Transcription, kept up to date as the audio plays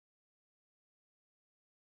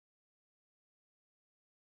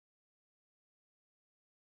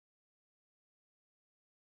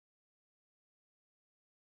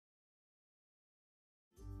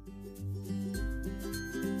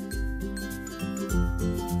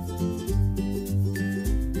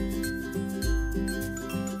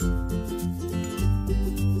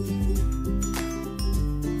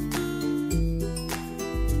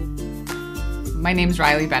My name is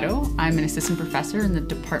Ryley Beddoe. I'm an assistant professor in the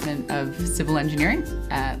Department of Civil Engineering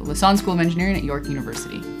at Lausanne School of Engineering at York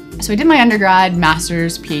University. So I did my undergrad,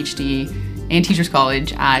 master's, PhD, and teachers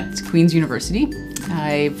college at Queen's University.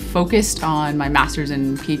 I focused on my master's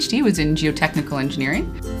and PhD was in geotechnical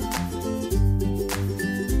engineering.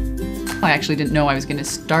 I actually didn't know I was going to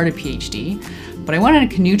start a PhD, but I went on a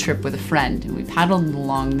canoe trip with a friend and we paddled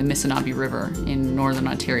along the Missinaibi River in northern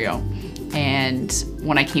Ontario. And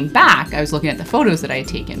when I came back, I was looking at the photos that I had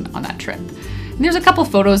taken on that trip. And there's a couple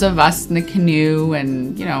photos of us in the canoe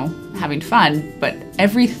and, you know, having fun, but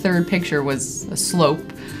every third picture was a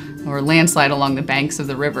slope or a landslide along the banks of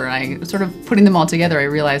the river. And I sort of putting them all together, I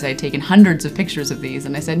realized I had taken hundreds of pictures of these,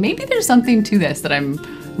 and I said, maybe there's something to this that I'm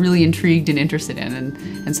really intrigued and interested in.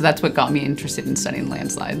 And so that's what got me interested in studying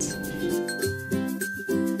landslides.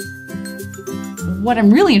 What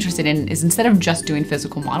I'm really interested in is, instead of just doing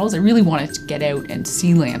physical models, I really wanted to get out and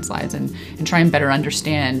see landslides and try and better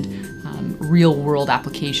understand real world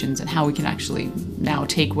applications and how we can actually now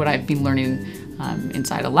take what I've been learning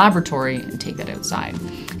inside a laboratory and take that outside.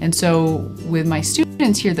 And so with my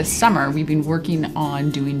students here this summer, we've been working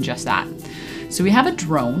on doing just that. So we have a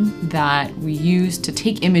drone that we use to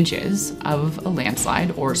take images of a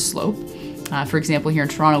landslide or a slope. For example, here in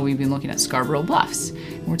Toronto, we've been looking at Scarborough Bluffs.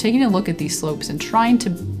 And we're taking a look at these slopes and trying to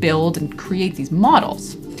build and create these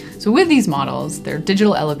models. So with these models, they're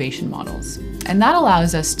digital elevation models. And that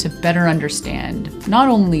allows us to better understand not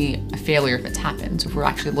only a failure if it's happened, so if we're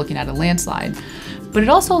actually looking at a landslide, but it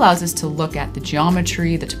also allows us to look at the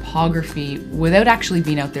geometry, the topography, without actually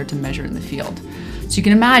being out there to measure in the field. So you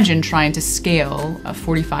can imagine trying to scale a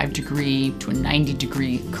 45-degree to a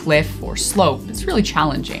 90-degree cliff or slope. It's really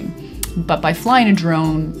challenging. But by flying a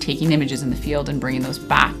drone, taking images in the field and bringing those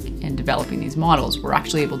back and developing these models, we're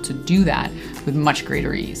actually able to do that with much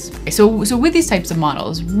greater ease. So with these types of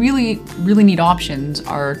models, really neat options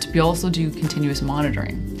are to also do continuous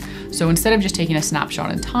monitoring. So instead of just taking a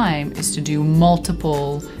snapshot in time, is to do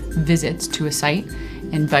multiple visits to a site.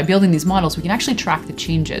 And by building these models, we can actually track the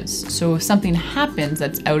changes. So if something happens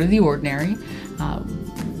that's out of the ordinary,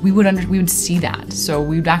 we would see that. So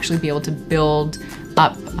we would actually be able to build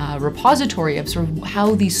up a repository of sort of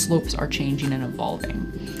how these slopes are changing and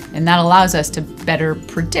evolving. And that allows us to better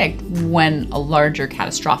predict when a larger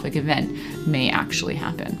catastrophic event may actually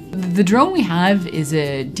happen. The drone we have is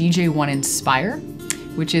a DJ-1 Inspire,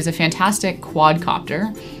 which is a fantastic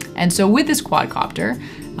quadcopter. And so with this quadcopter,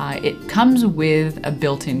 it comes with a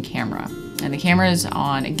built-in camera. And the camera is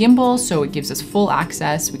on a gimbal, so it gives us full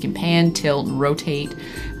access. We can pan, tilt, and rotate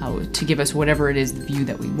to give us whatever it is, the view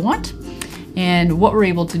that we want. And what we're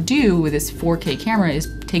able to do with this 4K camera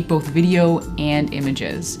is take both video and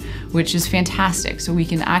images, which is fantastic. So we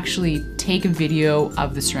can actually take a video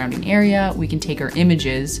of the surrounding area, we can take our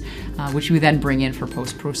images, which we then bring in for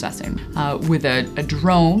post-processing. With a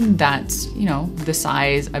drone that's, you know, the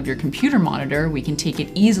size of your computer monitor, we can take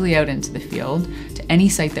it easily out into the field to any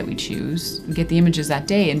site that we choose, get the images that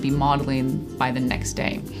day and be modeling by the next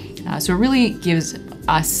day. So it really gives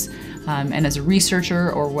us, and as a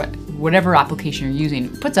researcher or whatever application you're using,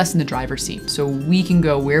 puts us in the driver's seat. So we can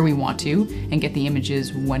go where we want to and get the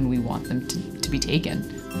images when we want them to be taken.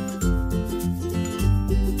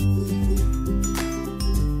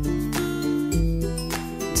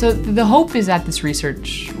 So the hope is that this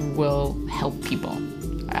research will help people.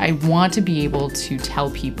 I want to be able to tell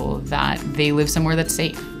people that they live somewhere that's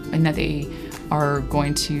safe and that they are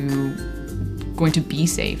going to be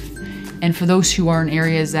safe. And for those who are in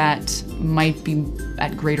areas that might be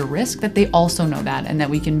at greater risk, that they also know that, and that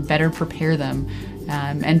we can better prepare them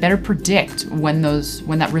and better predict when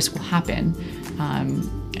that risk will happen,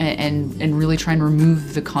 and really try and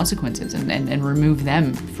remove the consequences and remove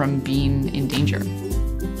them from being in danger.